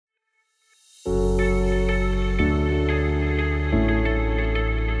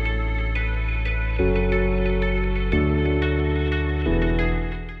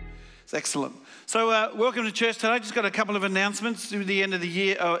Excellent. So welcome to church today. Just got a couple of announcements through the end of the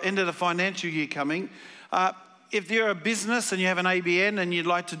year, end of the financial year coming. If you're a business and you have an ABN and you'd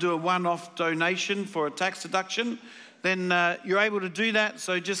like to do a one-off donation for a tax deduction, then you're able to do that.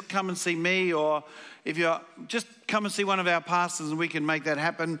 So just come and see me, or if you're just come and see one of our pastors and we can make that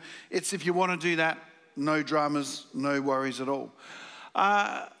happen. It's if you want to do that, no dramas, no worries at all.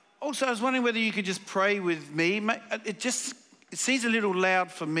 Also, I was wondering whether you could just pray with me. It seems a little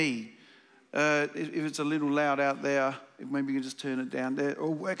loud for me. If it's a little loud out there, maybe you can just turn it down. They're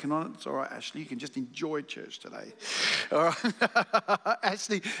all working on it. It's all right, Ashley. You can just enjoy church today. All right.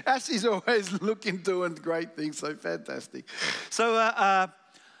 Ashley's always looking, doing great things. So fantastic. So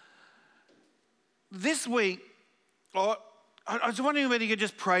this week, I was wondering whether you could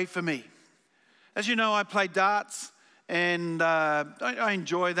just pray for me. As you know, I play darts. And I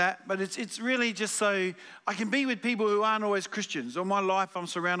enjoy that, but it's really just so I can be with people who aren't always Christians. All my life, I'm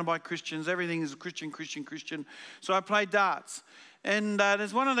surrounded by Christians. Everything is Christian. So I play darts. And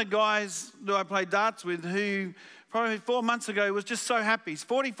there's one of the guys that I play darts with who probably 4 months ago was just so happy. He's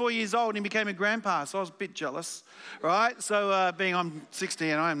 44 years old and he became a grandpa, so I was a bit jealous, right? So I'm 60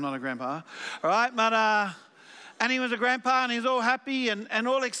 and I am not a grandpa, all right? But... And he was a grandpa and he was all happy and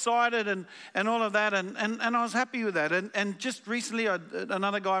all excited and all of that. And I was happy with that. And just recently,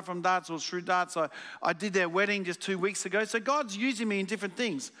 another guy from darts, or Shrew Darts, I did their wedding just 2 weeks ago. So God's using me in different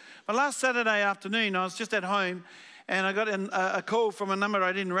things. But last Saturday afternoon, I was just at home and I got a call from a number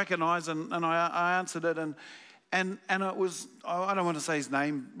I didn't recognize, and I answered it. And it was, I don't want to say his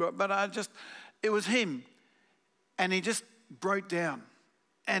name, but it was him. And he just broke down.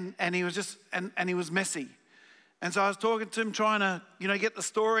 And he was just, and he was messy. And so I was talking to him, trying to, get the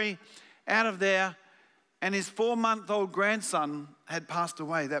story out of there. And his 4-month-old grandson had passed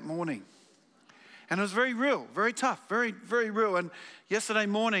away that morning. And it was very real, very tough, very, very real. And yesterday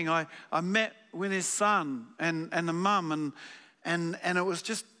morning, I met with his son and the mum, and it was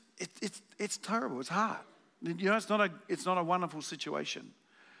just, it's terrible, it's hard. It's not a wonderful situation.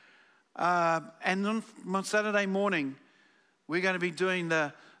 And on Saturday morning, we're going to be doing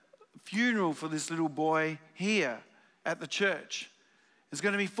the funeral for this little boy here at the church. It's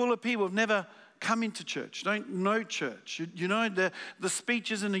going to be full of people who've never come into church, don't know church. The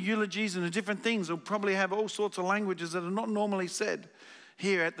speeches and the eulogies and the different things will probably have all sorts of languages that are not normally said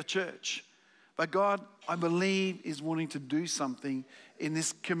here at the church. But God, I believe, is wanting to do something in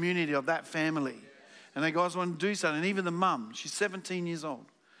this community of that family. And that God's wanting to do something. And even the mum, she's 17 years old.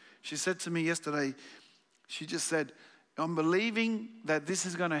 She said to me yesterday, she just said, I'm believing that this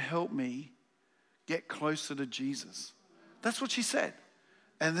is going to help me get closer to Jesus. That's what she said.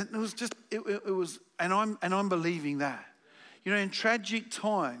 And it was just, it was, and I'm believing that. In tragic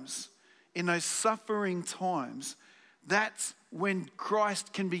times, in those suffering times, that's when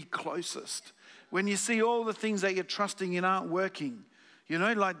Christ can be closest. When you see all the things that you're trusting in aren't working,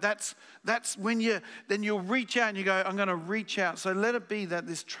 that's when you'll reach out and you go, I'm going to reach out. So let it be that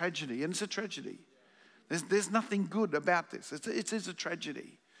this tragedy, and it's a tragedy. There's nothing good about this. It is a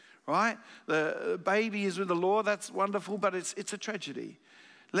tragedy, right? The baby is with the Lord. That's wonderful, but it's a tragedy.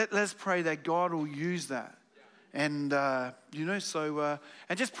 Let's pray that God will use that. And, and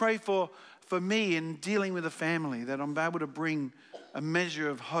just pray for me in dealing with a family, that I'm able to bring a measure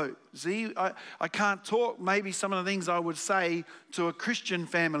of hope. See, I can't talk maybe some of the things I would say to a Christian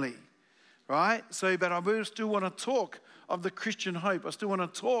family, right? But I will still want to talk of the Christian hope. I still want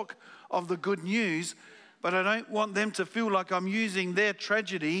to talk of the good news, but I don't want them to feel like I'm using their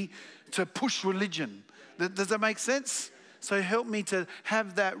tragedy to push religion. Does that make sense? So help me to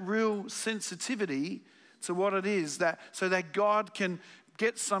have that real sensitivity to what it is, so that God can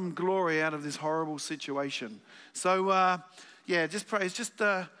get some glory out of this horrible situation. So, just pray. It's just,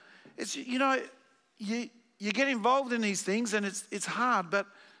 you get involved in these things and it's hard, but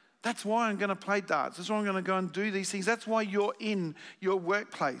that's why I'm going to play darts. That's why I'm going to go and do these things. That's why you're in your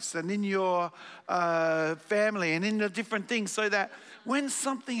workplace and in your family and in the different things, so that when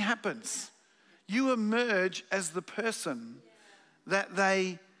something happens, you emerge as the person that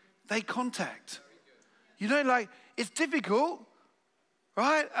they contact. It's difficult,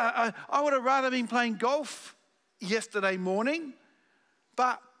 right? I would have rather been playing golf yesterday morning,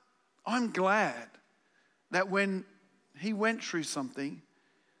 but I'm glad that when he went through something,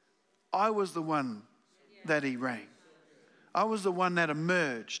 I was the one that he rang. I was the one that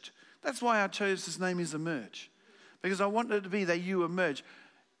emerged. That's why I chose his name is Emerge. Because I wanted it to be that you emerge.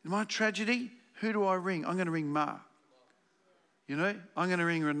 In my tragedy, who do I ring? I'm going to ring Mark. I'm going to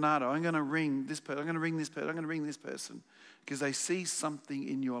ring Renato. I'm going to ring this person. I'm going to ring this person. I'm going to ring this person. Because they see something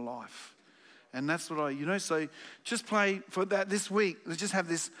in your life. And that's what so just pray for that this week. Let's just have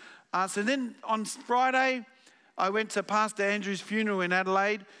this So then on Friday, I went to Pastor Andrew's funeral in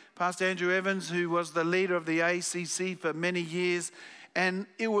Adelaide. Pastor Andrew Evans, who was the leader of the ACC for many years. And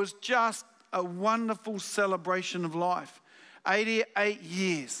it was just a wonderful celebration of life. 88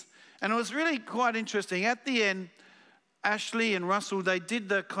 years. And it was really quite interesting. At the end, Ashley and Russell, they did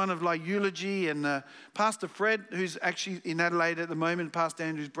the kind of like eulogy, and Pastor Fred, who's actually in Adelaide at the moment, Pastor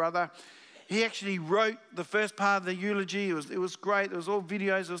Andrew's brother, he actually wrote the first part of the eulogy. It was great. It was all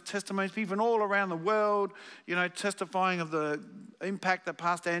videos, it was testimonies, people from all around the world, testifying of the impact that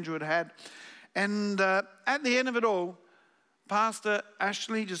Pastor Andrew had had. And at the end of it all, Pastor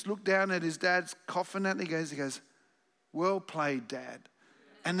Ashley just looked down at his dad's coffin and he goes, "Well played, Dad."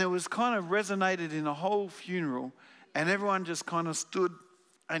 And there was kind of resonated in the whole funeral, and everyone just kind of stood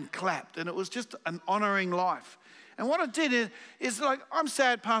and clapped, and it was just an honouring life. And what it did is like, I'm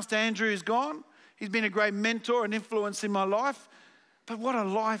sad Pastor Andrew is gone. He's been a great mentor and influence in my life, but what a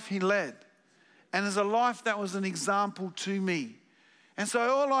life he led. And as a life that was an example to me. And so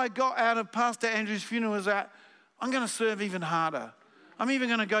all I got out of Pastor Andrew's funeral was that I'm going to serve even harder. I'm even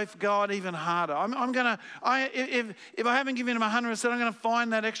going to go for God even harder. If I haven't given him 100%, I'm going to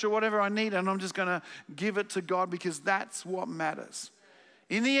find that extra whatever I need, and I'm just going to give it to God, because that's what matters.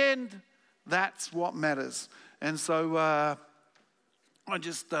 In the end, that's what matters. And so I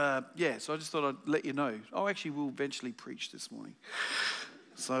just thought I'd let you know. I actually will eventually preach this morning.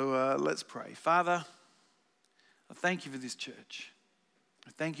 So let's pray. Father, I thank you for this church.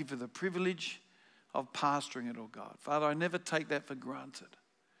 I thank you for the privilege of pastoring it, oh God. Father, I never take that for granted.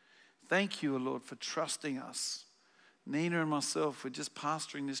 Thank you, oh Lord, for trusting us. Nina and myself, for just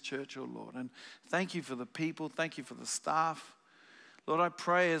pastoring this church, oh Lord. And thank you for the people. Thank you for the staff. Lord, I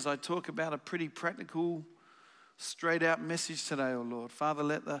pray as I talk about a pretty practical, straight out message today, oh Lord. Father,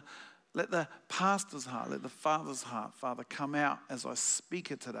 let the pastor's heart, let the father's heart, Father, come out as I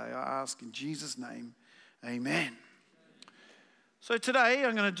speak it today. I ask in Jesus' name, amen. So today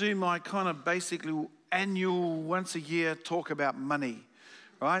I'm going to do my kind of basically annual, once a year talk about money,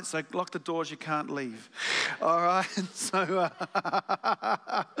 right? So lock the doors, you can't leave. All right, so,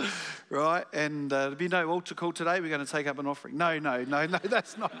 right, and there'll be no altar call today. We're going to take up an offering. No,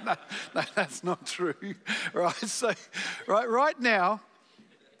 that's not true. Right, so right now,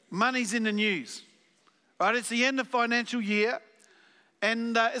 money's in the news, right? It's the end of financial year.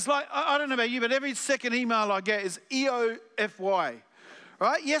 And it's like, I don't know about you, but every second email I get is EOFY,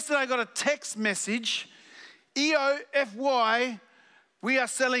 right? Yesterday I got a text message, EOFY, we are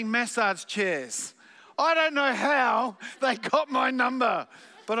selling massage chairs. I don't know how they got my number,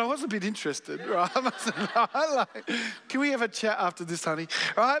 but I was a bit interested, right? Can we have a chat after this, honey?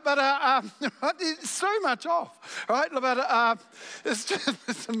 Right, but it's so much off, right? But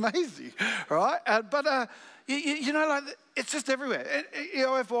it's amazing, right? Like it's just everywhere.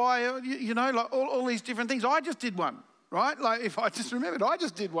 EOFY, like all these different things. I just did one, right? Like if I just remembered, I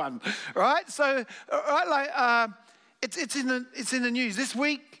just did one, right? So, right, it's in the news this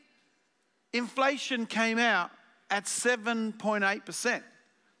week. Inflation came out at 7.8%.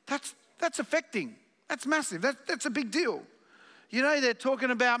 That's affecting. That's massive. That's a big deal. They're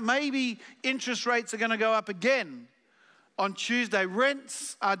talking about maybe interest rates are going to go up again on Tuesday.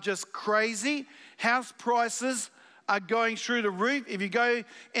 Rents are just crazy. House prices are going through the roof. If you go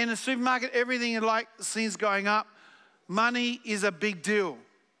in a supermarket, everything seems going up. Money is a big deal,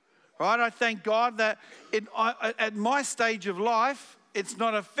 right? I thank God that at my stage of life, it's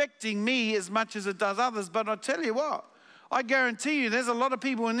not affecting me as much as it does others. But I tell you what, I guarantee you there's a lot of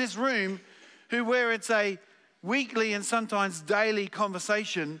people in this room where it's a weekly and sometimes daily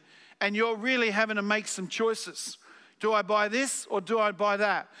conversation, and you're really having to make some choices. Do I buy this or do I buy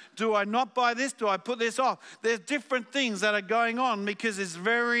that? Do I not buy this? Do I put this off? There's different things that are going on because it's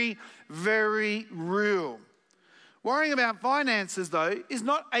very, very real. Worrying about finances, though, is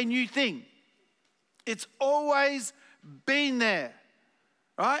not a new thing. It's always been there,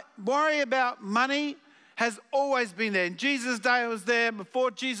 right? Worry about money has always been there. In Jesus' day it was there.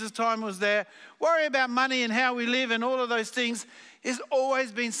 Before Jesus' time it was there. Worry about money and how we live and all of those things has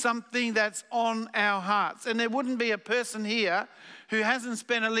always been something that's on our hearts. And there wouldn't be a person here who hasn't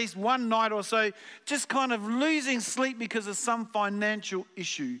spent at least one night or so just kind of losing sleep because of some financial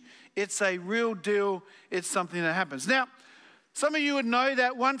issue. It's a real deal. It's something that happens. Now, some of you would know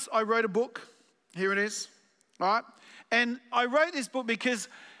that once I wrote a book. Here it is, right? And I wrote this book because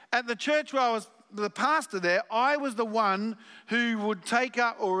at the church where I was the pastor there, I was the one who would take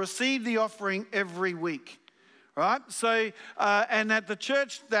up or receive the offering every week. Right? So, and at the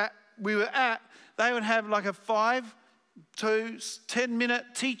church that we were at, they would have like a 5 to 10 minute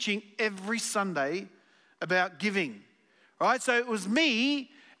teaching every Sunday about giving. Right? So it was me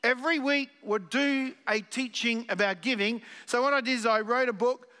every week would do a teaching about giving. So what I did is I wrote a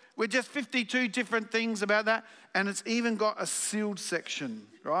book with just 52 different things about that, and it's even got a sealed section,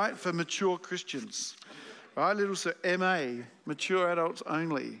 right, for mature Christians, right, little MA, mature adults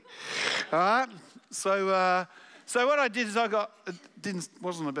only, all right. So what I did is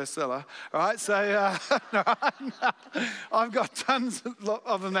wasn't a bestseller, all right. So I've got tons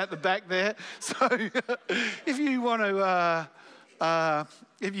of them at the back there. So if you want to,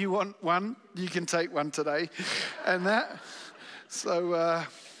 if you want one, you can take one today, and that. So.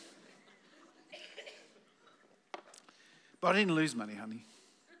 But I didn't lose money, honey.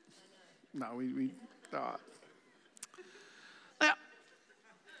 No, we all right. Now,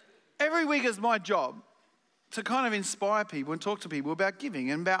 every week is my job to kind of inspire people and talk to people about giving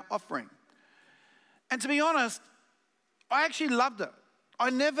and about offering. And to be honest, I actually loved it.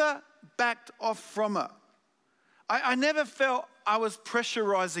 I never backed off from it. I never felt I was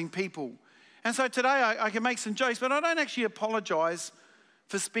pressurizing people. And so today I can make some jokes, but I don't actually apologize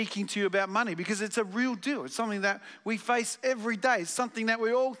for speaking to you about money, because it's a real deal. It's something that we face every day. It's something that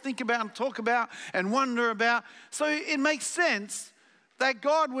we all think about and talk about and wonder about. So it makes sense that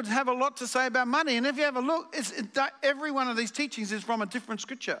God would have a lot to say about money. And if you have a look, every one of these teachings is from a different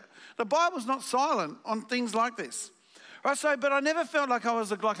scripture. The Bible's not silent on things like this. Right, but I never felt like I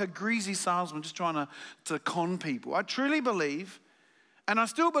was like a greasy salesman just trying to con people. I truly believe, and I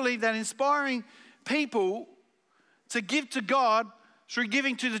still believe, that inspiring people to give to God through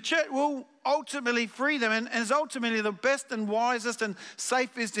giving to the church will ultimately free them, and is ultimately the best and wisest and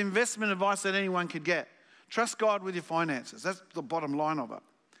safest investment advice that anyone could get. Trust God with your finances. That's the bottom line of it.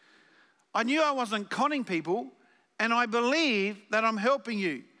 I knew I wasn't conning people, and I believe that I'm helping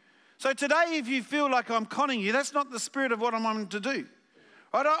you. So today, if you feel like I'm conning you, that's not the spirit of what I'm on to do.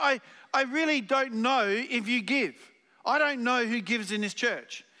 Right? I really don't know if you give. I don't know who gives in this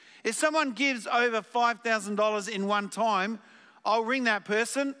church. If someone gives over $5,000 in one time, I'll ring that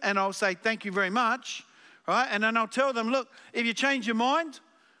person and I'll say, thank you very much, right? And then I'll tell them, look, if you change your mind,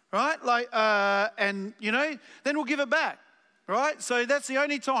 right, then we'll give it back, right? So that's the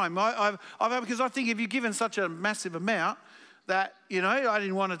only time because I think if you're given such a massive amount that, I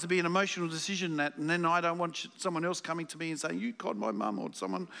didn't want it to be an emotional decision and then I don't want someone else coming to me and saying, you called my mum, or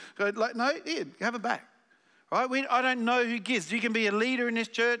someone go, no, here, have it back. Right? I don't know who gives. You can be a leader in this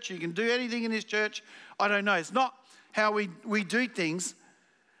church. You can do anything in this church. I don't know. It's not how we do things,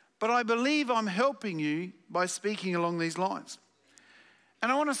 but I believe I'm helping you by speaking along these lines.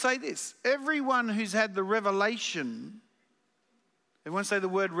 And I want to say this. Everyone who's had the revelation, everyone say the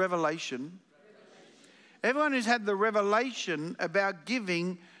word revelation. Everyone who's had the revelation about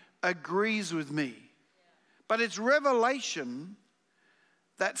giving agrees with me. But it's revelation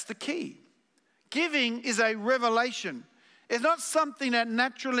that's the key. Giving is a revelation. It's not something that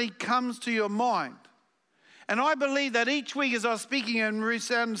naturally comes to your mind. And I believe that each week as I was speaking and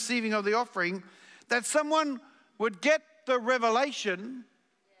receiving of the offering, that someone would get the revelation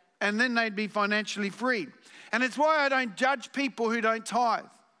and then they'd be financially free. And it's why I don't judge people who don't tithe.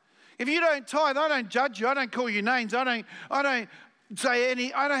 If you don't tithe, I don't judge you. I don't call you names. I don't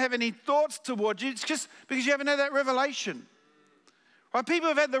have any thoughts towards you. It's just because you haven't had that revelation. Right? People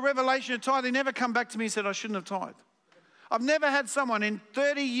have had the revelation of tithe. They never come back to me and said, I shouldn't have tithed. I've never had someone in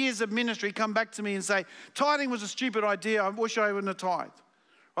 30 years of ministry come back to me and say, tithing was a stupid idea. I wish I wouldn't have tithed.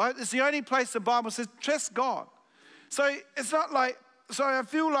 Right? It's the only place the Bible says, trust God. So it's not like, so I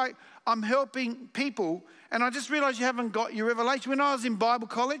feel like I'm helping people, and I just realized you haven't got your revelation. When I was in Bible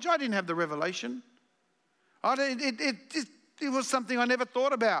college, I didn't have the revelation. It was something I never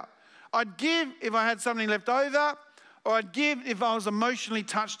thought about. I'd give if I had something left over, or I'd give if I was emotionally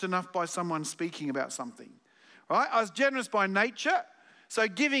touched enough by someone speaking about something. Right? I was generous by nature, so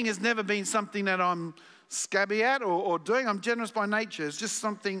giving has never been something that I'm scabby at or doing. I'm generous by nature. It's just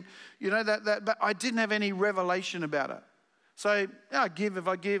something, but I didn't have any revelation about it. So I give if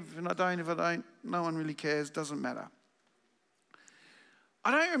I give, and I don't if I don't. No one really cares. Doesn't matter. I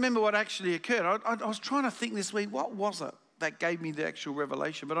don't remember what actually occurred. I was trying to think this week, what was it that gave me the actual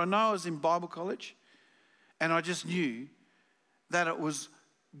revelation? But I know I was in Bible college, and I just knew that it was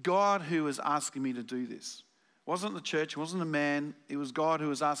God who was asking me to do this. It wasn't the church, it wasn't a man, it was God who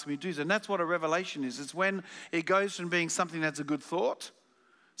was asking me to do this. And that's what a revelation is. It's when it goes from being something that's a good thought,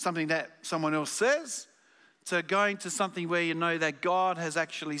 something that someone else says, to going to something where you know that God has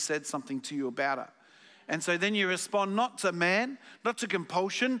actually said something to you about it. And so then you respond not to man, not to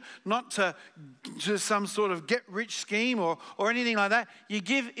compulsion, not to some sort of get-rich scheme or anything like that. You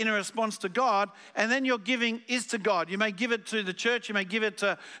give in a response to God, and then your giving is to God. You may give it to the church, you may give it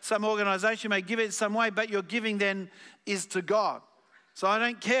to some organization, you may give it some way, but your giving then is to God. So I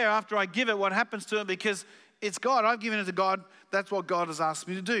don't care after I give it what happens to it, because it's God. I've given it to God. That's what God has asked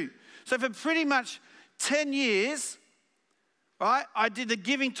me to do. So for pretty much 10 years, right, I did the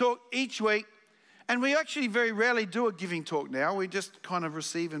giving talk each week. And we actually very rarely do a giving talk now. We just kind of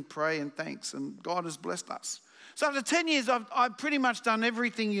receive and pray and thanks, and God has blessed us. So after 10 years, I've pretty much done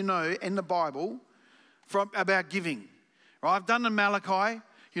everything you know in the Bible about giving. Right? I've done the Malachi.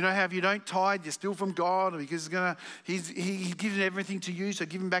 You know how if you don't tithe, you're still from God, because He's given everything to you, so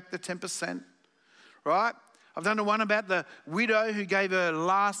give Him back the 10%. Right? I've done the one about the widow who gave her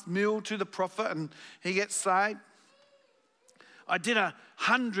last meal to the prophet and he gets saved. I did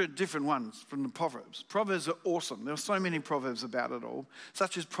 100 different ones from the Proverbs. Proverbs are awesome. There are so many Proverbs about it all,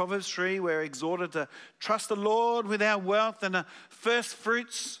 such as Proverbs 3, where we're exhorted to trust the Lord with our wealth and the first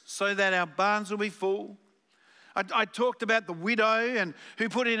fruits so that our barns will be full. I talked about the widow and who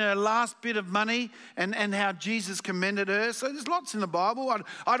put in her last bit of money and how Jesus commended her. So there's lots in the Bible.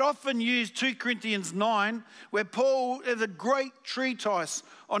 I'd often use 2 Corinthians 9, where Paul, the great treatise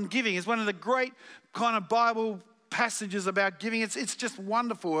on giving, is one of the great kind of Bible passages about giving. It's just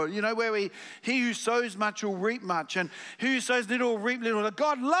wonderful, you know, where he who sows much will reap much, and he who sows little will reap little.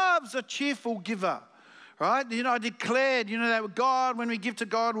 God loves a cheerful giver, right? You know, I declared, you know, that God, when we give to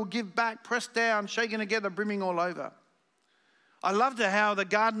God, will give back, pressed down, shaken together, brimming all over. I loved how the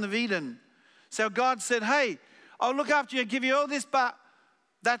Garden of Eden, so God said, hey, I'll look after you, give you all this, but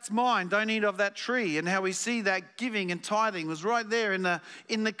that's mine, don't eat of that tree. And how we see that giving and tithing was right there in the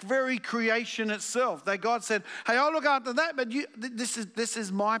very creation itself. That God said, hey, I'll look after that, but this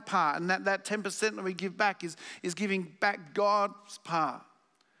is my part. And that 10% that we give back is giving back God's part.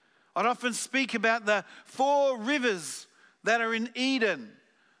 I'd often speak about the 4 rivers that are in Eden,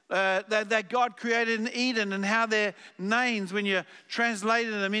 that God created in Eden, and how their names, when you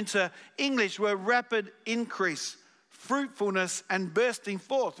translated them into English, were rapid increase, fruitfulness, and bursting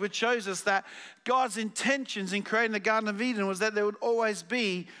forth, which shows us that God's intentions in creating the Garden of Eden was that there would always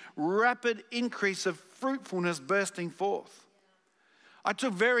be rapid increase of fruitfulness bursting forth. I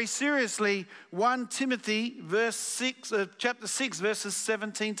took very seriously 1 Timothy chapter 6, verses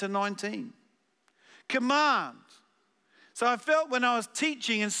 17 to 19. Command. So I felt when I was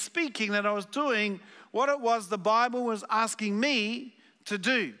teaching and speaking that I was doing what it was the Bible was asking me to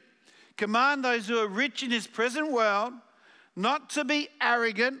do. Command those who are rich in this present world not to be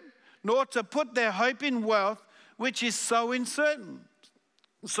arrogant, nor to put their hope in wealth, which is so uncertain,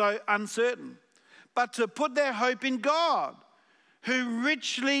 but to put their hope in God, who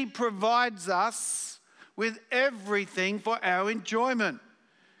richly provides us with everything for our enjoyment.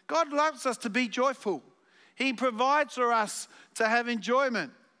 God loves us to be joyful. He provides for us to have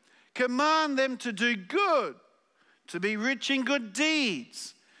enjoyment. Command them to do good, to be rich in good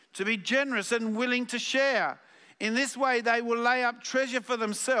deeds, to be generous and willing to share. In this way, they will lay up treasure for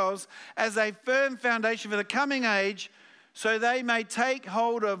themselves as a firm foundation for the coming age, so they may take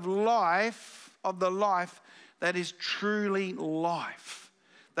hold of the life that is truly life.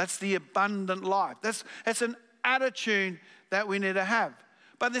 That's the abundant life. That's an attitude that we need to have.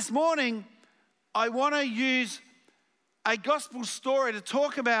 But this morning, I want to use a gospel story to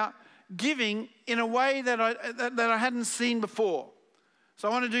talk about giving in a way that I hadn't seen before. So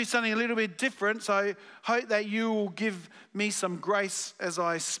I want to do something a little bit different. So I hope that you will give me some grace as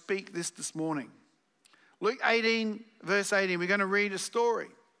I speak this morning. Luke 18, verse 18, we're going to read a story.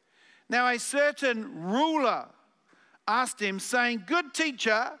 Now a certain ruler asked him, saying, "Good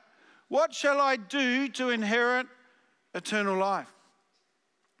teacher, what shall I do to inherit eternal life?"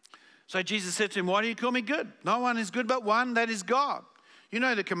 So Jesus said to him, "Why do you call me good? No one is good but one, that is God. You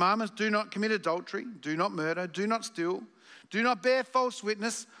know the commandments: do not commit adultery, do not murder, do not steal, do not bear false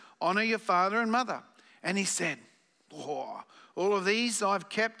witness, honor your father and mother." And he said, "Oh, all of these I've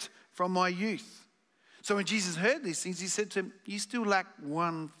kept from my youth." So when Jesus heard these things, he said to him, "You still lack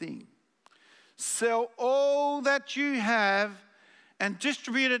one thing. Sell all that you have and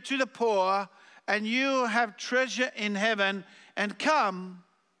distribute it to the poor, and you'll have treasure in heaven, and come,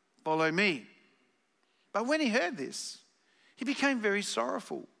 follow me." But when he heard this, he became very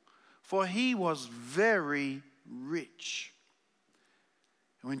sorrowful, for he was very rich.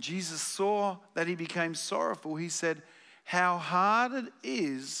 And when Jesus saw that he became sorrowful, he said, "How hard it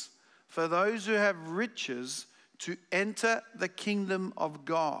is for those who have riches to enter the kingdom of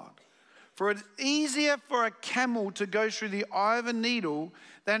God. For it's easier for a camel to go through the eye of a needle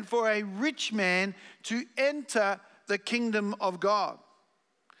than for a rich man to enter the kingdom of God."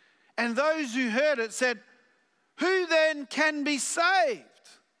 And those who heard it said, "Who then can be saved?"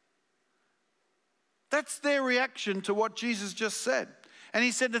 That's their reaction to what Jesus just said. And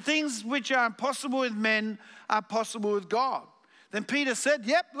he said, "The things which are impossible with men are possible with God." Then Peter said,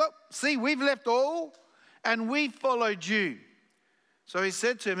 yep, look, see, we've left all and we followed you. So he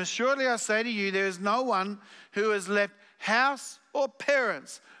said to him, assuredly I say to you, there is no one who has left house or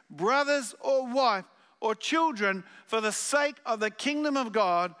parents, brothers or wife or children for the sake of the kingdom of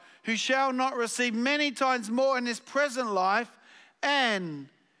God, who shall not receive many times more in this present life and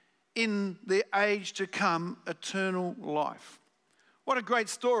in the age to come eternal life. What a great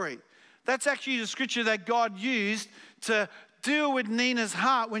story. That's actually the scripture that God used to deal with Nina's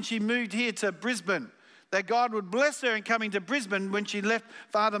heart when she moved here to Brisbane. That God would bless her in coming to Brisbane when she left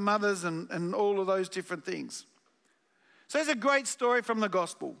father, mothers, and all of those different things. So there's a great story from the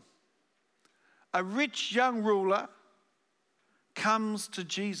gospel. A rich young ruler comes to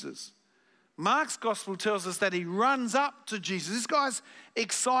Jesus. Mark's gospel tells us that he runs up to Jesus. This guy's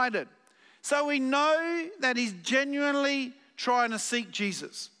excited. So we know that he's genuinely trying to seek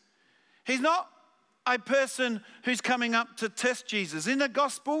Jesus. He's not a person who's coming up to test Jesus. In the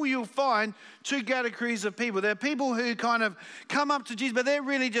gospel, you'll find two categories of people. There are people who kind of come up to Jesus, but they're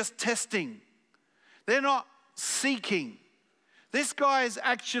really just testing. They're not seeking. This guy is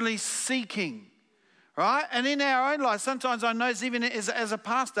actually seeking, right? And in our own life, sometimes I notice even as a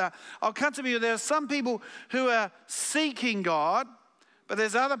pastor, I'll come to me, there are some people who are seeking God, but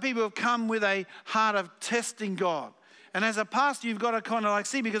there's other people who have come with a heart of testing God. And as a pastor, you've got to kind of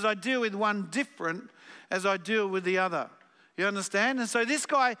see, because I deal with one different as I deal with the other. You understand? And so this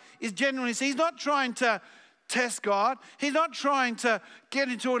guy is genuinely, he's not trying to test God. He's not trying to get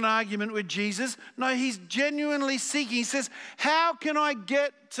into an argument with Jesus. No, he's genuinely seeking. He says, how can I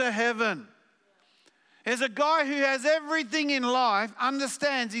get to heaven? There's a guy who has everything in life,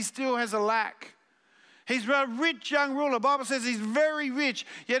 understands he still has a lack. He's a rich young ruler. The Bible says he's very rich,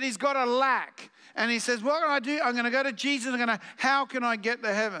 yet he's got a lack. And he says, what can I do? I'm going to go to Jesus. How can I get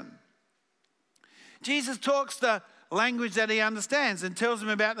to heaven? Jesus talks the language that he understands and tells him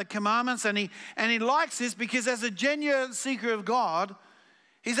about the commandments. And he likes this because as a genuine seeker of God,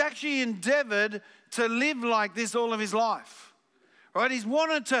 he's actually endeavored to live like this all of his life. Right? He's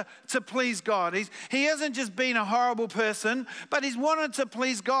wanted to please God. He hasn't just been a horrible person, but he's wanted to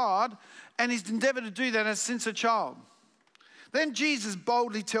please God, and he's endeavored to do that since a child. Then Jesus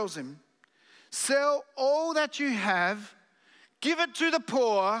boldly tells him, sell all that you have, give it to the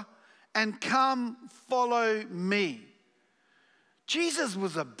poor, and come follow me. Jesus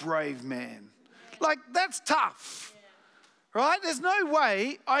was a brave man. Like, that's tough, right? There's no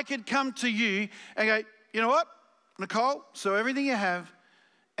way I could come to you and go, you know what, Nicole, sell everything you have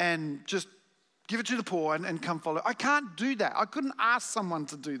and just give it to the poor and come follow. I can't do that. I couldn't ask someone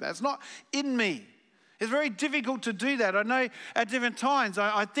to do that. It's not in me. It's very difficult to do that. I know at different times,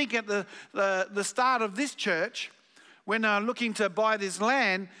 I think at the start of this church, when looking to buy this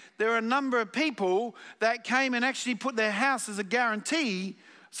land, there are a number of people that came and actually put their house as a guarantee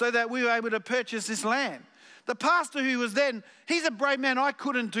so that we were able to purchase this land. The pastor who was then, he's a brave man. I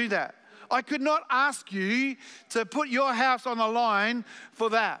couldn't do that. I could not ask you to put your house on the line for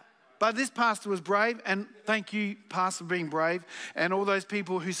that. But this pastor was brave, and thank you, Pastor, for being brave, and all those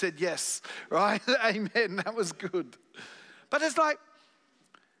people who said yes, right? Amen, that was good. But it's like,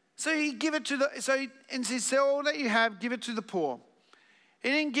 so he give it to and he sell all that you have, give it to the poor. He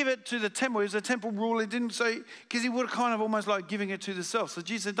didn't give it to the temple. He was a temple ruler. He didn't say, because he would have kind of almost like giving it to the self. So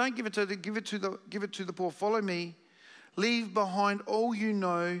Jesus said, don't give it to give it to the poor. Follow me. Leave behind all you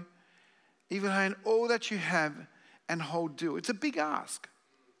know, even behind all that you have, and hold deal. It's a big ask.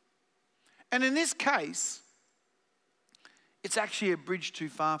 And in this case, it's actually a bridge too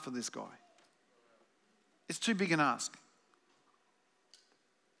far for this guy. It's too big an ask.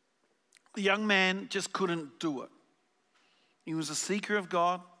 The young man just couldn't do it. He was a seeker of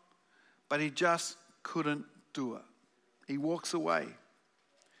God, but he just couldn't do it. He walks away.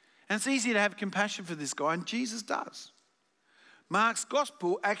 And it's easy to have compassion for this guy, and Jesus does. Mark's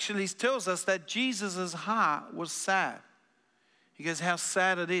gospel actually tells us that Jesus' heart was sad. He goes, how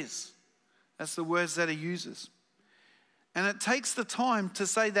sad it is. That's the words that he uses. And it takes the time to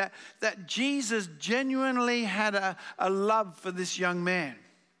say that Jesus genuinely had a love for this young man.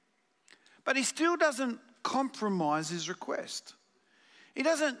 But he still doesn't compromise his request. He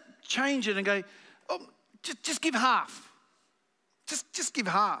doesn't change it and go, oh, just give half. Just give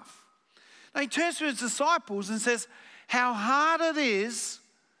half. Now he turns to his disciples and says, how hard it is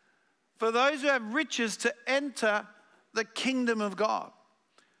for those who have riches to enter the kingdom of God.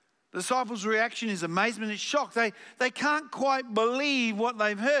 The disciples' reaction is amazement, it's shock. They can't quite believe what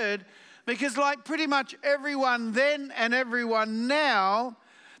they've heard, because like pretty much everyone then and everyone now,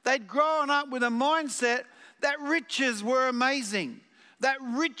 they'd grown up with a mindset that riches were amazing, that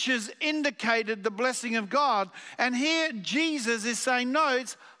riches indicated the blessing of God. And here Jesus is saying, no,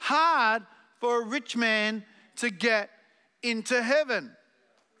 it's hard for a rich man to get into heaven.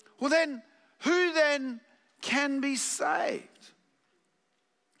 Well then, who then can be saved?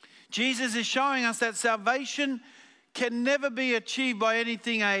 Jesus is showing us that salvation can never be achieved by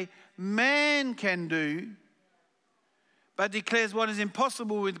anything a man can do, but declares what is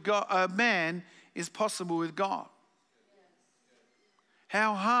impossible with God, a man is possible with God.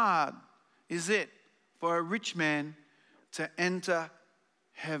 How hard is it for a rich man to enter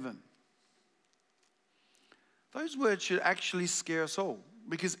heaven? Those words should actually scare us all,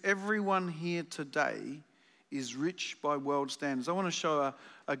 because everyone here today is rich by world standards. I want to show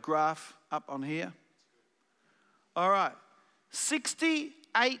a graph up on here. All right,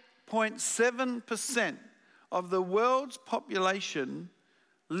 68.7% of the world's population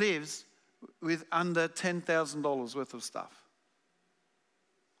lives with under $10,000 worth of stuff.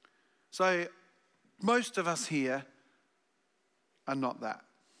 So most of us here are not that.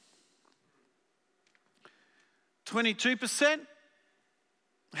 22%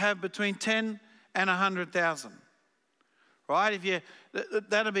 have between 10 and 100,000. Right?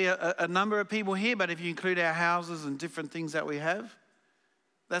 That'll be a number of people here, but if you include our houses and different things that we have,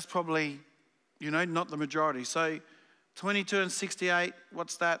 that's probably, not the majority. So 22 and 68,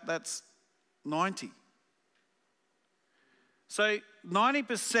 what's that? That's 90. So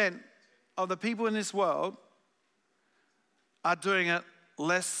 90% of the people in this world are doing it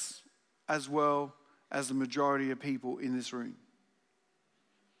less as well as the majority of people in this room.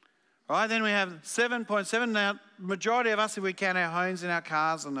 All right, then we have 7.7. Now, majority of us, if we count our homes and our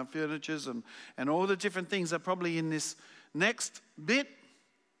cars and our furnitures and all the different things, are probably in this next bit,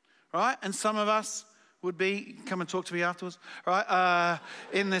 right? And some of us would be, come and talk to me afterwards, right?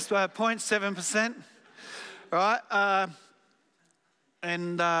 In this 0.7%, right?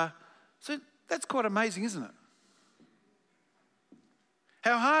 So that's quite amazing, isn't it?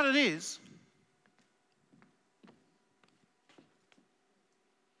 How hard it is.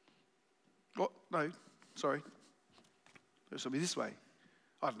 Oh, no, sorry. This will be this way.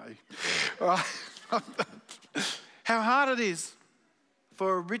 I don't know. All right. How hard it is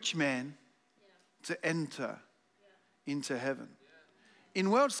for a rich man to enter into heaven. In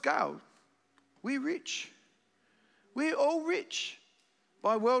world scale, we're rich. We're all rich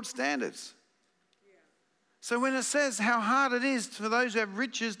by world standards. So when it says how hard it is for those who have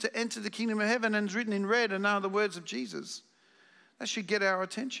riches to enter the kingdom of heaven, and it's written in red and are the words of Jesus, that should get our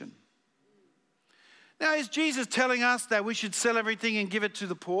attention. Now, is Jesus telling us that we should sell everything and give it to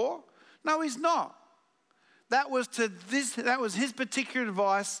the poor? No, he's not. That was his particular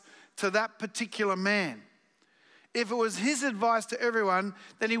advice to that particular man. If it was his advice to everyone,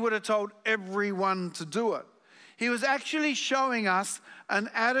 then he would have told everyone to do it. He was actually showing us an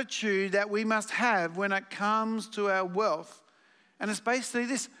attitude that we must have when it comes to our wealth. And it's basically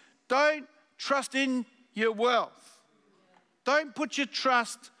this: don't trust in your wealth. Don't put your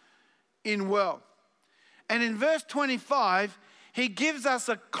trust in wealth. And in verse 25, he gives us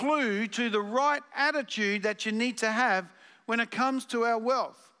a clue to the right attitude that you need to have when it comes to our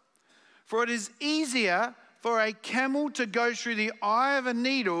wealth. For it is easier for a camel to go through the eye of a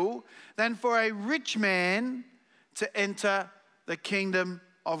needle than for a rich man to enter the kingdom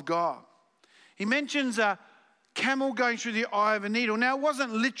of God. He mentions a camel going through the eye of a needle. Now, it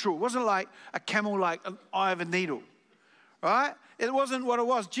wasn't literal. It wasn't like a camel like an eye of a needle, right? It wasn't what it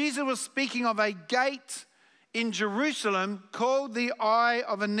was. Jesus was speaking of a gate in Jerusalem called the eye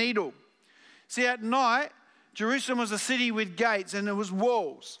of a needle. See, at night, Jerusalem was a city with gates and there was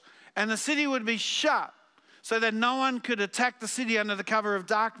walls. And the city would be shut so that no one could attack the city under the cover of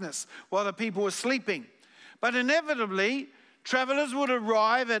darkness while the people were sleeping. But inevitably, travelers would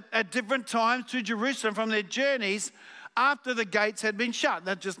arrive at different times to Jerusalem from their journeys after the gates had been shut.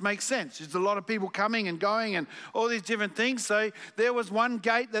 That just makes sense. There's a lot of people coming and going and all these different things. So there was one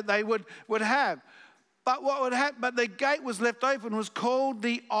gate that they would have. But what would happen? But the gate was left open, was called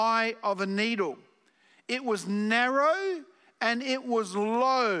the eye of a needle. It was narrow and it was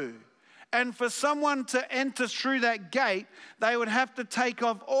low. And for someone to enter through that gate, they would have to take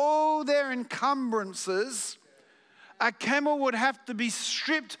off all their encumbrances. A camel would have to be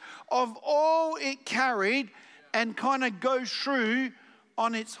stripped of all it carried and kind of go through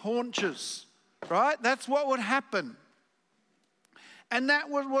on its haunches, right? That's what would happen. And that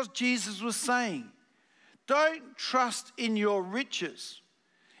was what Jesus was saying. Don't trust in your riches.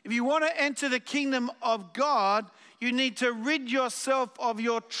 If you want to enter the kingdom of God, you need to rid yourself of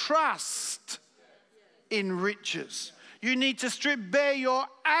your trust in riches. You need to strip bare your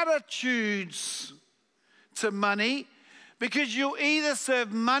attitudes to money, Because you'll either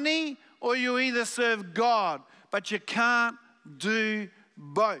serve money or you either serve God, but you can't do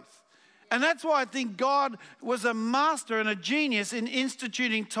both. And that's why I think God was a master and a genius in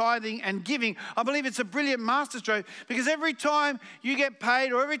instituting tithing and giving. I believe it's a brilliant masterstroke, because every time you get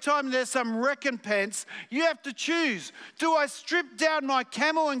paid or every time there's some recompense, you have to choose. Do I strip down my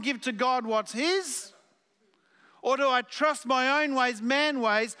camel and give to God what's his? Or do I trust my own ways, man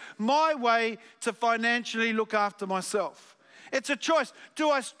ways, my way to financially look after myself? It's a choice. Do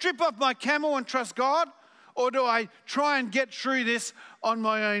I strip off my camel and trust God? Or do I try and get through this on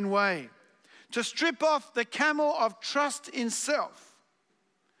my own way? To strip off the camel of trust in self.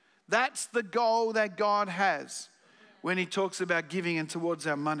 That's the goal that God has when he talks about giving and towards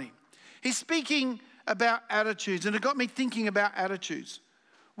our money. He's speaking about attitudes, and it got me thinking about attitudes.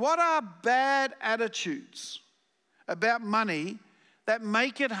 What are bad attitudes about money that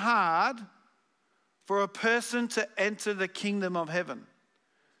make it hard for a person to enter the kingdom of heaven?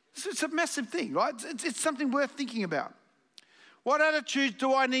 It's a massive thing, right? It's something worth thinking about. What attitudes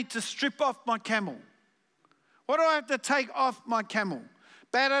do I need to strip off my camel? What do I have to take off my camel?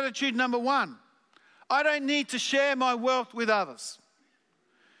 Bad attitude number one, I don't need to share my wealth with others.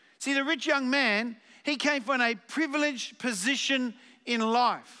 See, the rich young man, he came from a privileged position in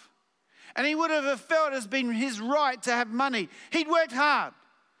life. And he would have felt it has been his right to have money. He'd worked hard.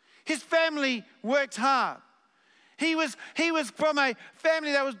 His family worked hard. He was from a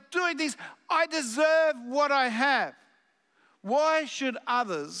family that was doing things. I deserve what I have. Why should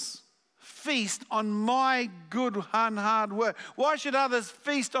others feast on my good and hard work? Why should others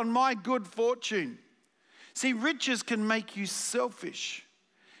feast on my good fortune? See, riches can make you selfish,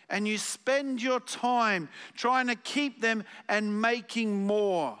 and you spend your time trying to keep them and making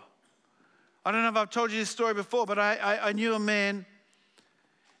more. I don't know if I've told you this story before, but I knew a man,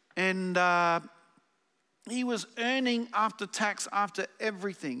 and he was earning after tax, after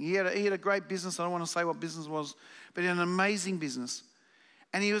everything. He had a great business. I don't want to say what business it was, but an amazing business.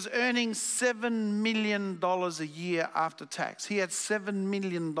 And he was earning $7 million a year after tax. He had $7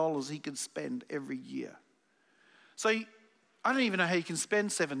 million he could spend every year. So I don't even know how you can spend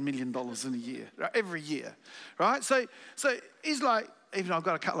 $7 million in a year, right? Every year, right? So he's like, even I've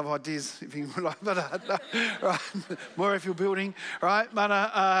got a couple of ideas, if you like, but right, more if you're building, right? But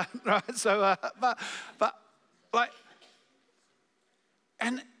right, so but like,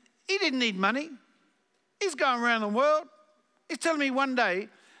 and he didn't need money. He's going around the world. He's telling me one day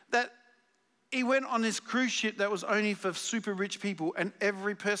that he went on this cruise ship that was only for super rich people, and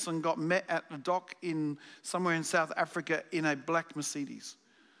every person got met at the dock in somewhere in South Africa in a black Mercedes.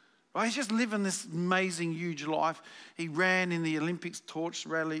 Right? He's just living this amazing, huge life. He ran in the Olympics, torch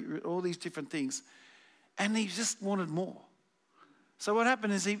rally, all these different things. And he just wanted more. So what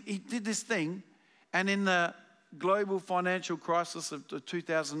happened is he did this thing, and in the global financial crisis of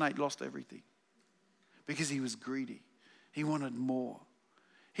 2008, lost everything. Because he was greedy. He wanted more.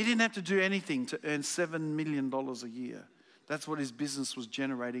 He didn't have to do anything to earn $7 million a year. That's what his business was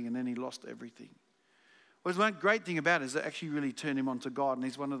generating, and then he lost everything. Well, one great thing about it is it actually really turned him on to God, and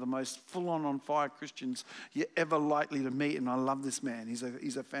he's one of the most full-on, on-fire Christians you're ever likely to meet, and I love this man. He's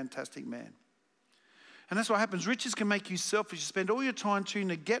a fantastic man. And that's what happens. Riches can make you selfish. You spend all your time trying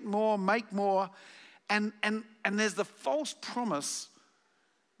to get more, make more, and there's the false promise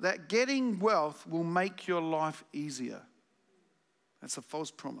that getting wealth will make your life easier. That's a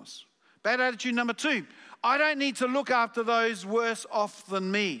false promise. Bad attitude number two, I don't need to look after those worse off than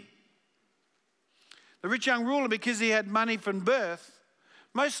me. The rich young ruler, because he had money from birth,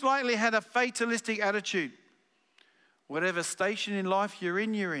 most likely had a fatalistic attitude. Whatever station in life you're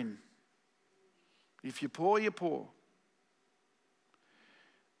in, you're in. If you're poor, you're poor.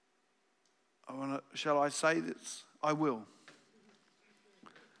 Shall I say this? I will.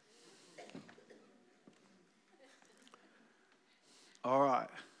 All right.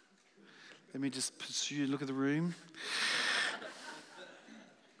 Let me just pursue, look at the room.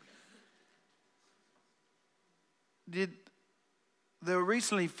 There were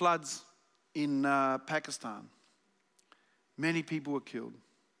recently floods in Pakistan. Many people were killed.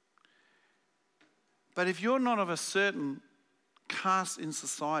 But if you're not of a certain caste in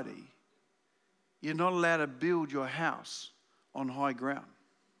society, you're not allowed to build your house on high ground.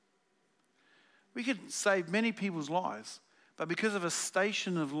 We could save many people's lives, but because of a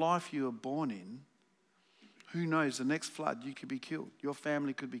station of life you were born in, who knows, the next flood you could be killed. Your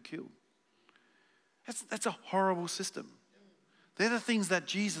family could be killed. That's a horrible system. They're the things that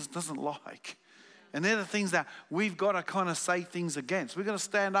Jesus doesn't like. And they're the things that we've got to kind of say things against. We've got to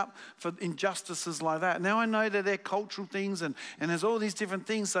stand up for injustices like that. Now I know that they're cultural things and there's all these different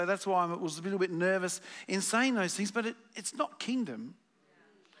things, so that's why I was a little bit nervous in saying those things, but it's not kingdom.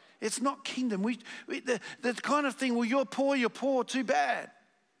 It's not kingdom. The kind of thing, well, you're poor, too bad.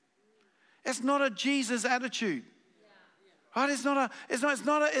 It's not a Jesus attitude. Right? It's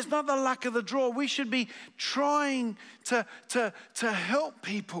not the luck of the draw. We should be trying to help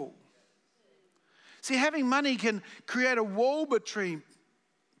people. See, having money can create a wall between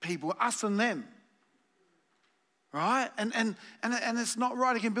people, us and them. Right? And it's not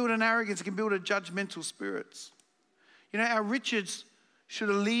right. It can build an arrogance. It can build a judgmental spirits. You know, our riches should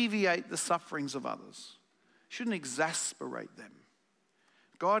alleviate the sufferings of others. Shouldn't exasperate them.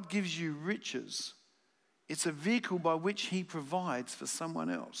 God gives you riches. It's a vehicle by which he provides for someone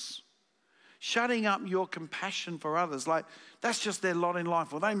else. Shutting up your compassion for others, like that's just their lot in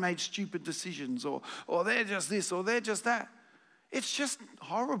life, or they made stupid decisions, or they're just this, or they're just that. It's just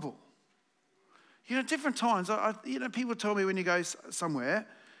horrible. You know, different times, people tell me when you go somewhere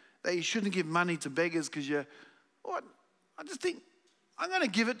that you shouldn't give money to beggars because I just think, I'm going to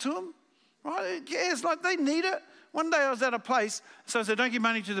give it to them, right? Yeah, it's like they need it. One day I was at a place, so I said, don't give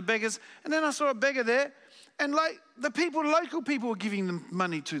money to the beggars. And then I saw a beggar there, and like local people were giving them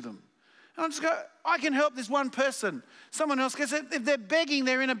money to them. And I just go, I can help this one person. Someone else gets it. If they're begging,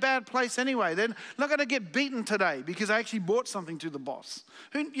 they're in a bad place anyway. They're not going to get beaten today because I actually bought something to the boss.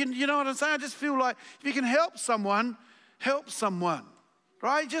 You know what I'm saying? I just feel like if you can help someone,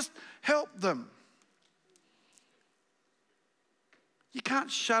 right? Just help them. You can't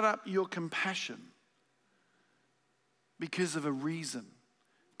shut up your compassion because of a reason.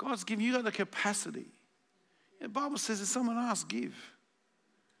 God's given you the capacity. The Bible says if someone asks, give.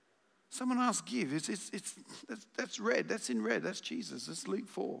 Someone asks, give. That's red. That's in red. That's Jesus. That's Luke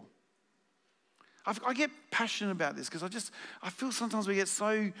 4. I get passionate about this because I feel sometimes we get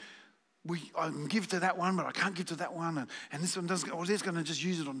so, I can give to that one, but I can't give to that one. And this one doesn't, or they're going to just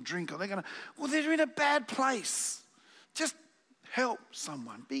use it on drink. Or they're in a bad place. Just help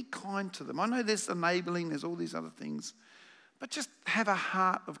someone. Be kind to them. I know there's enabling, there's all these other things. But just have a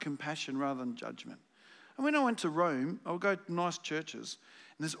heart of compassion rather than judgment. And when I went to Rome, I would go to nice churches,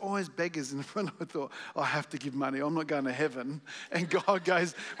 and there's always beggars in the front. I thought, I have to give money. I'm not going to heaven. And God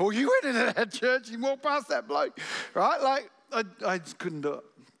goes, well, you went into that church. You walked past that bloke. Right? Like, I just couldn't do it.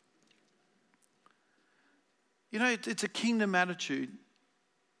 You know, it's a kingdom attitude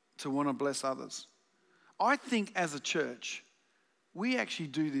to want to bless others. I think as a church, we actually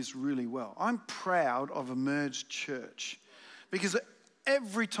do this really well. I'm proud of Emerge Church because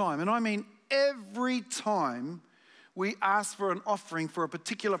every time, and I mean every time, we ask for an offering for a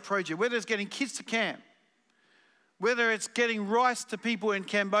particular project, whether it's getting kids to camp, whether it's getting rice to people in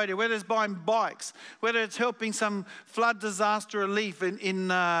Cambodia, whether it's buying bikes, whether it's helping some flood disaster relief in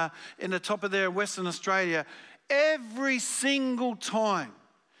the top of there, Western Australia, every single time.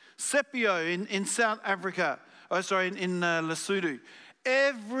 Sepio in South Africa, in Lesotho.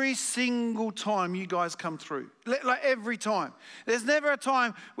 Every single time you guys come through. Like every time. There's never a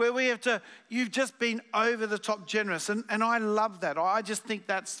time where you've just been over the top generous. And I love that. I just think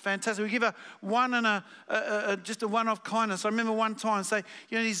that's fantastic. We give just a one-off kindness. I remember one time,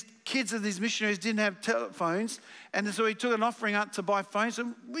 these kids of these missionaries didn't have telephones. And so we took an offering out to buy phones.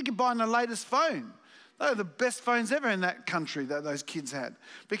 And we could buy them the latest phone. They were the best phones ever in that country that those kids had.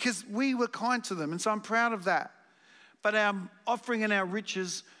 Because we were kind to them. And so I'm proud of that. But our offering and our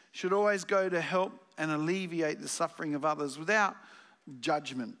riches should always go to help and alleviate the suffering of others without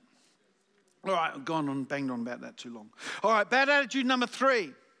judgment. All right, I've banged on about that too long. All right, bad attitude number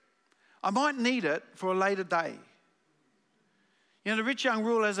 3. I might need it for a later day. You know, the rich young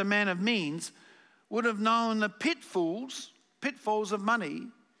ruler, as a man of means, would have known the pitfalls of money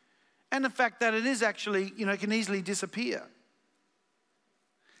and the fact that it is actually, can easily disappear.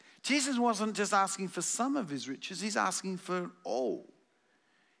 Jesus wasn't just asking for some of his riches, he's asking for all.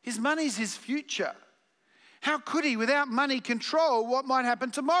 His money's his future. How could he, without money, control what might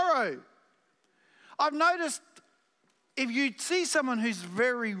happen tomorrow? I've noticed if you see someone who's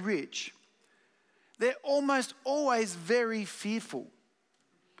very rich, they're almost always very fearful.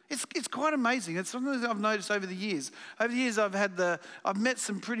 It's quite amazing. It's something that I've noticed over the years. Over the years, I've met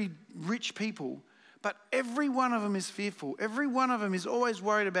some pretty rich people. But every one of them is fearful. Every one of them is always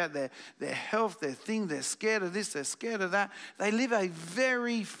worried about their health, their thing. They're scared of this, they're scared of that. They live a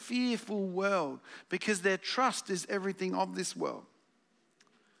very fearful world because their trust is everything of this world.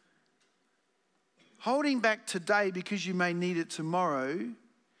 Holding back today because you may need it tomorrow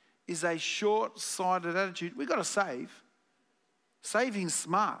is a short-sighted attitude. We've got to save. Saving's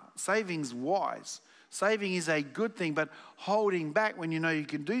smart. Saving's wise. Saving is a good thing, but holding back when you know you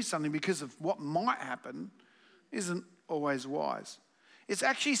can do something because of what might happen isn't always wise. It's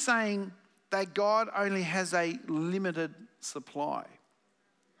actually saying that God only has a limited supply.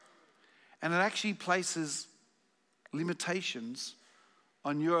 And it actually places limitations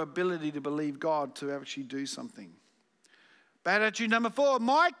on your ability to believe God to actually do something. Bad attitude number 4,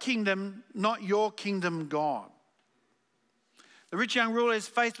 my kingdom, not your kingdom, God. The rich young ruler is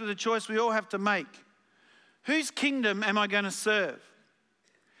faced with a choice we all have to make. Whose kingdom am I going to serve?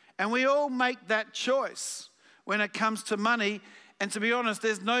 And we all make that choice when it comes to money. And to be honest,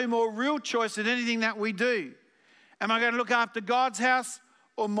 there's no more real choice in anything that we do. Am I going to look after God's house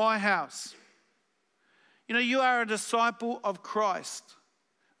or my house? You know, you are a disciple of Christ.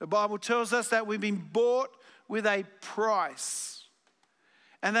 The Bible tells us that we've been bought with a price.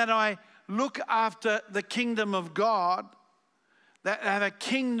 And that I look after the kingdom of God, that I have a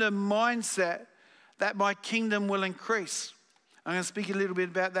kingdom mindset, that my kingdom will increase. I'm going to speak a little bit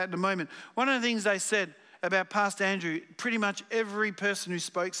about that in a moment. One of the things they said about Pastor Andrew, pretty much every person who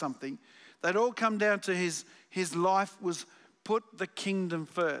spoke something, they'd all come down to his life was put the kingdom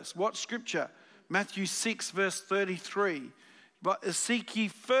first. What scripture? Matthew 6 verse 33. But seek ye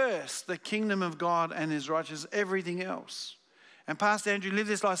first the kingdom of God and his righteousness, everything else. And Pastor Andrew lived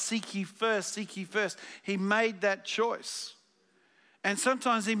this life, seek ye first, seek ye first. He made that choice. And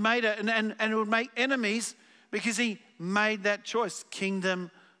sometimes he made it, and it would make enemies because he made that choice,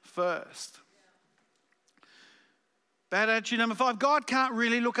 kingdom first. Bad attitude number 5, God can't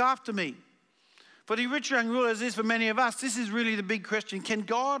really look after me. For the rich young ruler, as this for many of us, this is really the big question. Can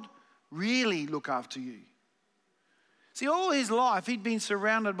God really look after you? See, all his life he'd been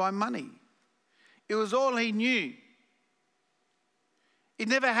surrounded by money. It was all he knew. He'd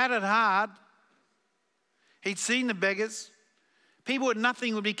never had it hard. He'd seen the beggars. People with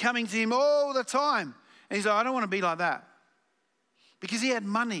nothing would be coming to him all the time. And he's like, I don't want to be like that. Because he had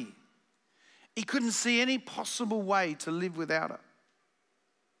money. He couldn't see any possible way to live without it.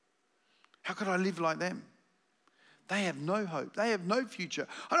 How could I live like them? They have no hope. They have no future.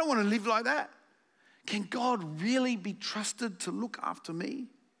 I don't want to live like that. Can God really be trusted to look after me?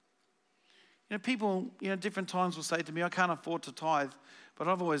 You know, people, different times will say to me, I can't afford to tithe. But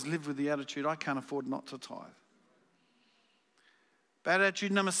I've always lived with the attitude, I can't afford not to tithe. Bad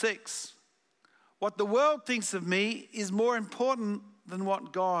attitude number 6. What the world thinks of me is more important than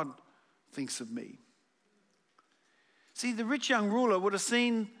what God thinks of me. See, the rich young ruler would have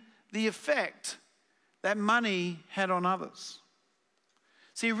seen the effect that money had on others.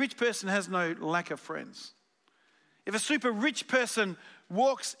 See, a rich person has no lack of friends. If a super rich person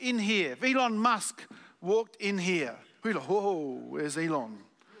walks in here, if Elon Musk walked in here, we'd like, whoa, where's Elon?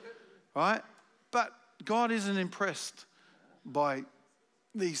 Right? But God isn't impressed by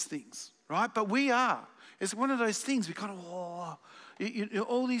these things, right? But we are. It's one of those things we kind of,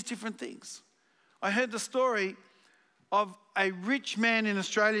 all these different things. I heard the story of a rich man in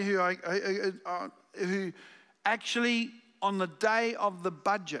Australia who actually, on the day of the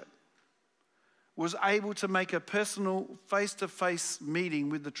budget, was able to make a personal face-to-face meeting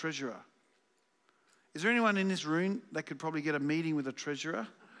with the treasurer. Is there anyone in this room that could probably get a meeting with a treasurer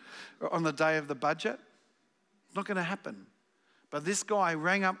on the day of the budget? It's not going to happen. But this guy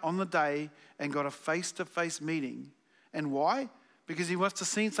rang up on the day and got a face-to-face meeting. And why? Because he must have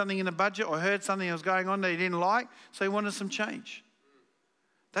seen something in the budget or heard something that was going on that he didn't like, so he wanted some change.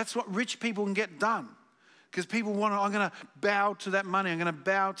 That's what rich people can get done. Because people want to, I'm going to bow to that money, I'm going to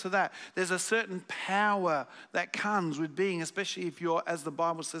bow to that. There's a certain power that comes with being, especially if you're, as the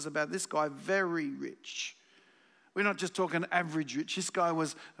Bible says about this guy, very rich. We're not just talking average rich. This guy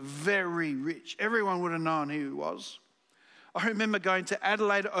was very rich. Everyone would have known who he was. I remember going to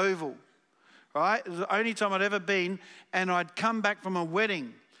Adelaide Oval, right? It was the only time I'd ever been, and I'd come back from a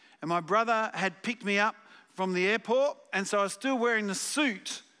wedding, and my brother had picked me up from the airport, and so I was still wearing the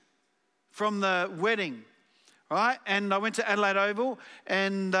suit from the wedding, right? And I went to Adelaide Oval,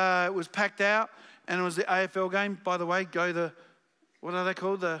 and it was packed out, and it was the AFL game. By the way, what are they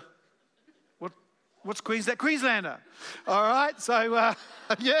called? What's Queensland? Queenslander. All right, so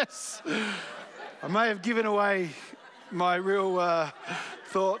yes, I may have given away my real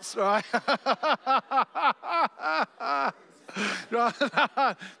thoughts, right?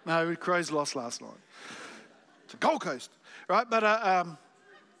 No, Crows lost last night. It's a Gold Coast, right? But I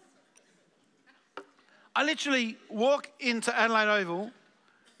literally walk into Adelaide Oval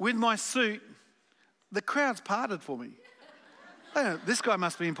with my suit. The crowd's parted for me. This guy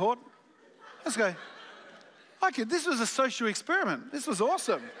must be important. Let's go. This was a social experiment. This was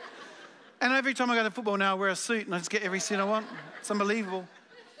awesome. And every time I go to football now, I wear a suit and I just get every suit I want. It's unbelievable.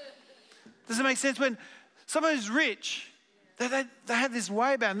 Does it make sense? When someone who's rich, they have this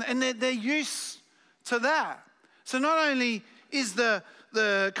way about them, and they're used to that. So not only is the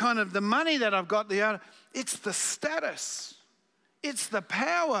kind of the money that I've got, it's the status. It's the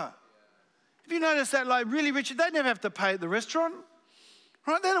power. If you notice that, like really rich, they never have to pay at the restaurant.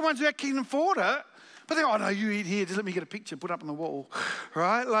 Right? They're the ones who can afford it. But they go, oh no, you eat here, just let me get a picture, put up on the wall.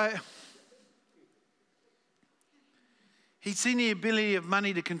 Right? Like, he'd seen the ability of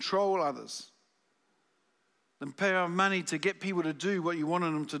money to control others. The power of money to get people to do what you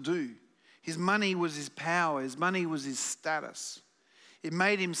wanted them to do. His money was his power. His money was his status. It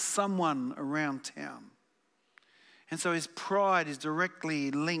made him someone around town. And so his pride is directly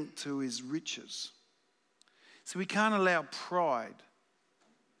linked to his riches. So we can't allow pride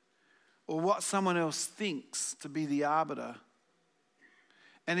or what someone else thinks to be the arbiter.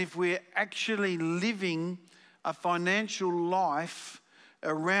 And if we're actually living a financial life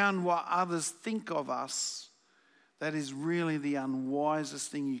around what others think of us, that is really the unwisest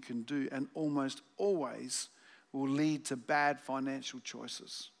thing you can do, and almost always will lead to bad financial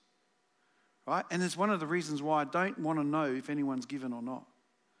choices. Right? And it's one of the reasons why I don't want to know if anyone's given or not.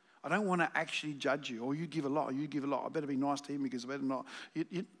 I don't want to actually judge you. Oh, you give a lot, or you give a lot. I better be nice to him because I better not.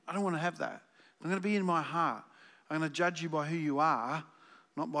 I don't want to have that. I'm going to be in my heart. I'm going to judge you by who you are,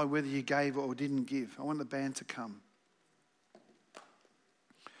 not by whether you gave or didn't give. I want the band to come.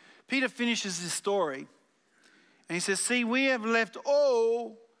 Peter finishes his story and he says, see, we have left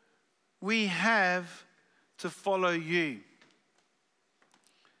all we have to follow you.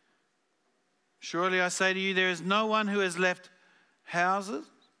 Surely I say to you, there is no one who has left houses,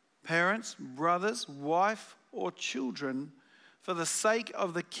 parents, brothers, wife, or children for the sake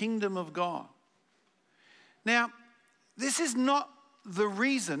of the kingdom of God. Now, this is not the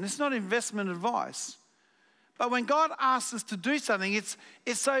reason. It's not investment advice. But when God asks us to do something, it's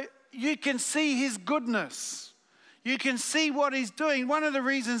so you can see his goodness. You can see what he's doing. One of the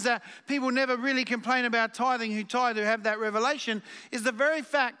reasons that people never really complain about tithing, who tithe, who have that revelation, is the very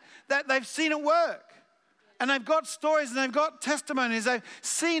fact that they've seen it work. And they've got stories and they've got testimonies. They've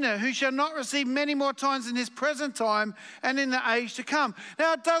seen it, who shall not receive many more times in this present time and in the age to come.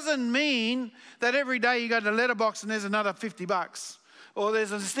 Now, it doesn't mean that every day you go to the letterbox and there's another $50. Or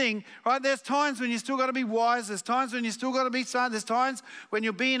there's this thing, right? There's times when you still got to be wise. There's times when you still got to be smart. There's times when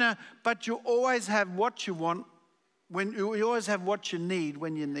you're being but you always have what you want. When you always have what you need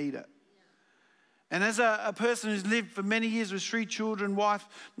when you need it. And as a person who's lived for many years with 3 children, wife,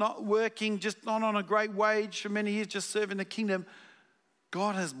 not working, just not on a great wage for many years, just serving the kingdom,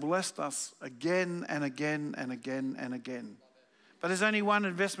 God has blessed us again and again and again and again. But there's only one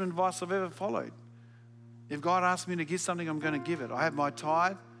investment advice I've ever followed. If God asks me to give something, I'm going to give it. I have my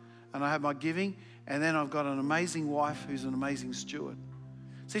tithe and I have my giving, and then I've got an amazing wife who's an amazing steward.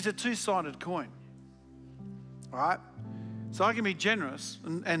 See, it's a two-sided coin. All right? So I can be generous,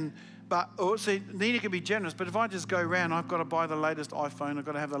 Nina can be generous, but if I just go around, I've got to buy the latest iPhone, I've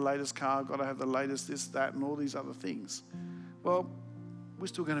got to have the latest car, I've got to have the latest this, that, and all these other things. Well, we're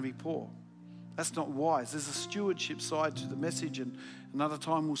still going to be poor. That's not wise. There's a stewardship side to the message, and another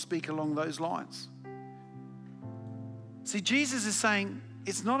time we'll speak along those lines. See, Jesus is saying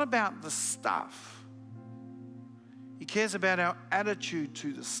it's not about the stuff. He cares about our attitude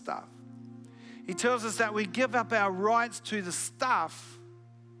to the stuff. He tells us that we give up our rights to the stuff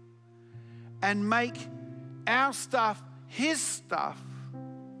and make our stuff his stuff.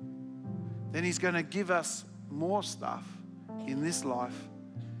 Then he's going to give us more stuff in this life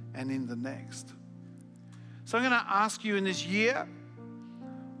and in the next. So I'm going to ask you in this year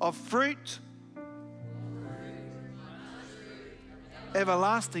of fruit,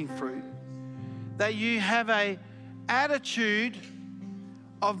 everlasting fruit, that you have an attitude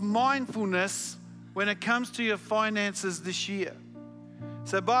of mindfulness when it comes to your finances this year.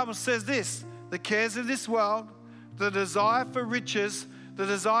 So the Bible says this: the cares of this world, the desire for riches, the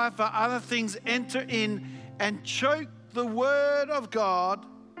desire for other things enter in and choke the word of God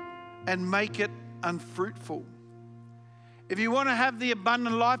and make it unfruitful. If you want to have the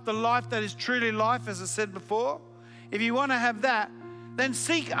abundant life, the life that is truly life, as I said before, if you want to have that, then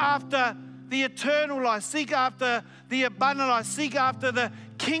seek after the eternal life, seek after the abundant life, seek after the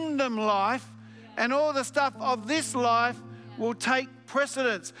kingdom life, and all the stuff of this life will take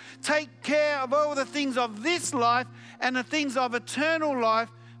precedence. Take care of all the things of this life, and the things of eternal life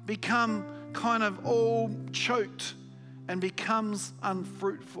become kind of all choked and becomes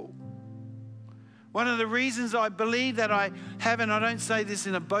unfruitful. One of the reasons I believe that I have, and I don't say this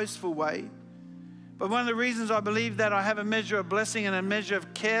in a boastful way, But one of the reasons I believe that I have a measure of blessing and a measure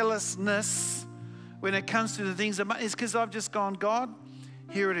of carelessness when it comes to the things that is because I've just gone, God,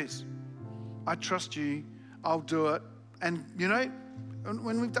 here it is. I trust you. I'll do it. And,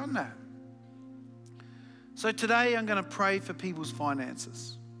 when we've done that. So today I'm going to pray for people's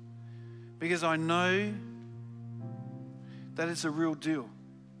finances because I know that it's a real deal.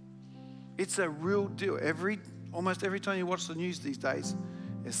 It's a real deal. Almost every time you watch the news these days,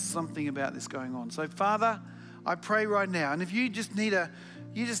 there's something about this going on. So, Father, I pray right now, and if you just need a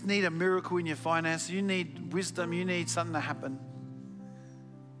miracle in your finances, you need wisdom, you need something to happen.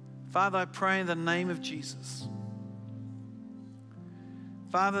 Father, I pray in the name of Jesus.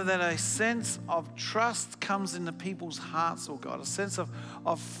 Father, that a sense of trust comes into people's hearts, oh God, a sense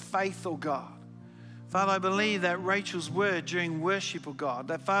of faith, oh God. Father, I believe that Rachel's word during worship, oh God,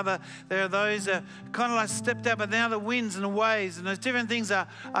 that Father, there are those that kind of like stepped out, but now the winds and the waves and those different things are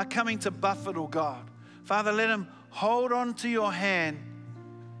coming to buffet, oh God. Father, let them hold on to your hand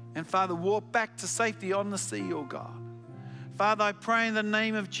and Father, walk back to safety on the sea, oh God. Father, I pray in the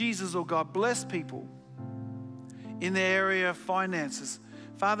name of Jesus, oh God, bless people in the area of finances.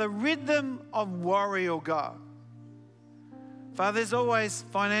 Father, rid them of worry, oh God. Father, there's always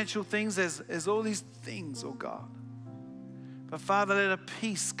financial things, there's all these things, oh God. But Father, let a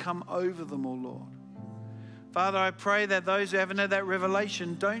peace come over them, oh Lord. Father, I pray that those who haven't had that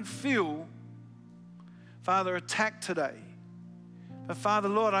revelation don't feel, Father, attacked today. But Father,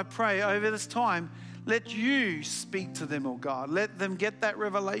 Lord, I pray over this time, let you speak to them, oh God. Let them get that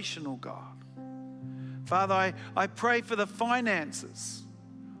revelation, oh God. Father, I pray for the finances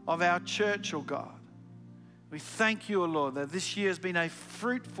of our church, oh God. We thank you, O Lord, that this year has been a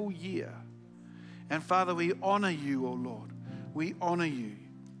fruitful year. And Father, we honor you, O Lord. We honor you.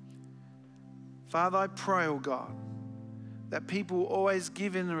 Father, I pray, O God, that people will always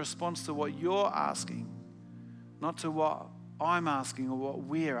give in the response to what you're asking, not to what I'm asking or what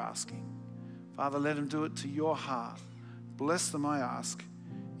we're asking. Father, let them do it to your heart. Bless them, I ask.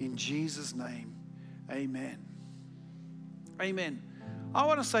 In Jesus' name, amen. Amen. I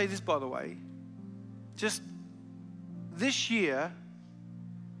want to say this, by the way. Just this year,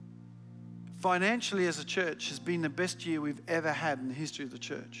 financially as a church, has been the best year we've ever had in the history of the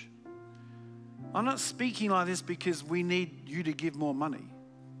church. I'm not speaking like this because we need you to give more money.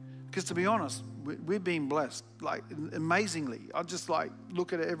 Because to be honest, we're being blessed, like amazingly. I just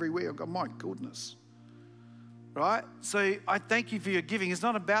look at it every week. I go, my goodness. Right? So I thank you for your giving. It's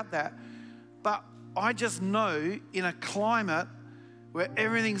not about that. But I just know in a climate where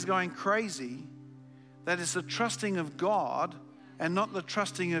everything's going crazy, that it's the trusting of God and not the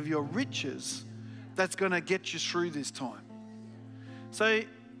trusting of your riches that's going to get you through this time. So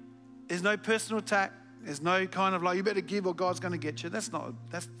there's no personal attack. There's no kind of you better give or God's going to get you. That's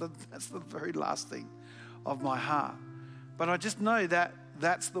the very last thing of my heart. But I just know that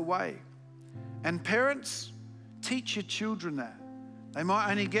that's the way. And parents, teach your children that. They might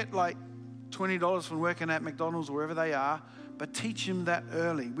only get $20 from working at McDonald's or wherever they are, but teach them that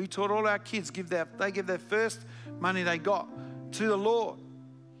early. We taught all our kids, they give their first money they got to the Lord.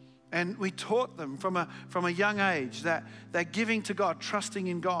 And we taught them from a young age that they're giving to God, trusting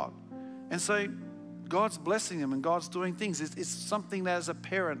in God. And so God's blessing them and God's doing things. It's something that as a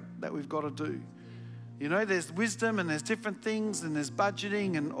parent that we've got to do. There's wisdom and there's different things and there's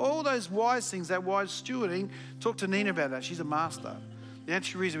budgeting and all those wise things, that wise stewarding. Talk to Nina about that. She's a master. The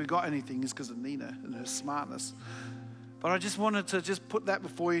only reason we got anything is because of Nina and her smartness. But I just wanted to just put that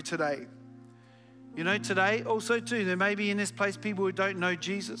before you today. Today also too, there may be in this place people who don't know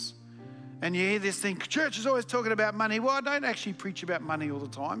Jesus. And you hear this thing, church is always talking about money. Well, I don't actually preach about money all the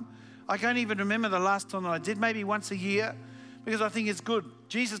time. I can't even remember the last time that I did, maybe once a year, because I think it's good.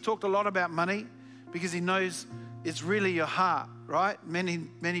 Jesus talked a lot about money because he knows it's really your heart, right?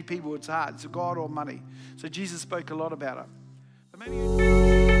 Many people, it's hard. It's God or money. So Jesus spoke a lot about it. But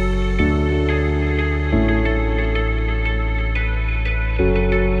maybe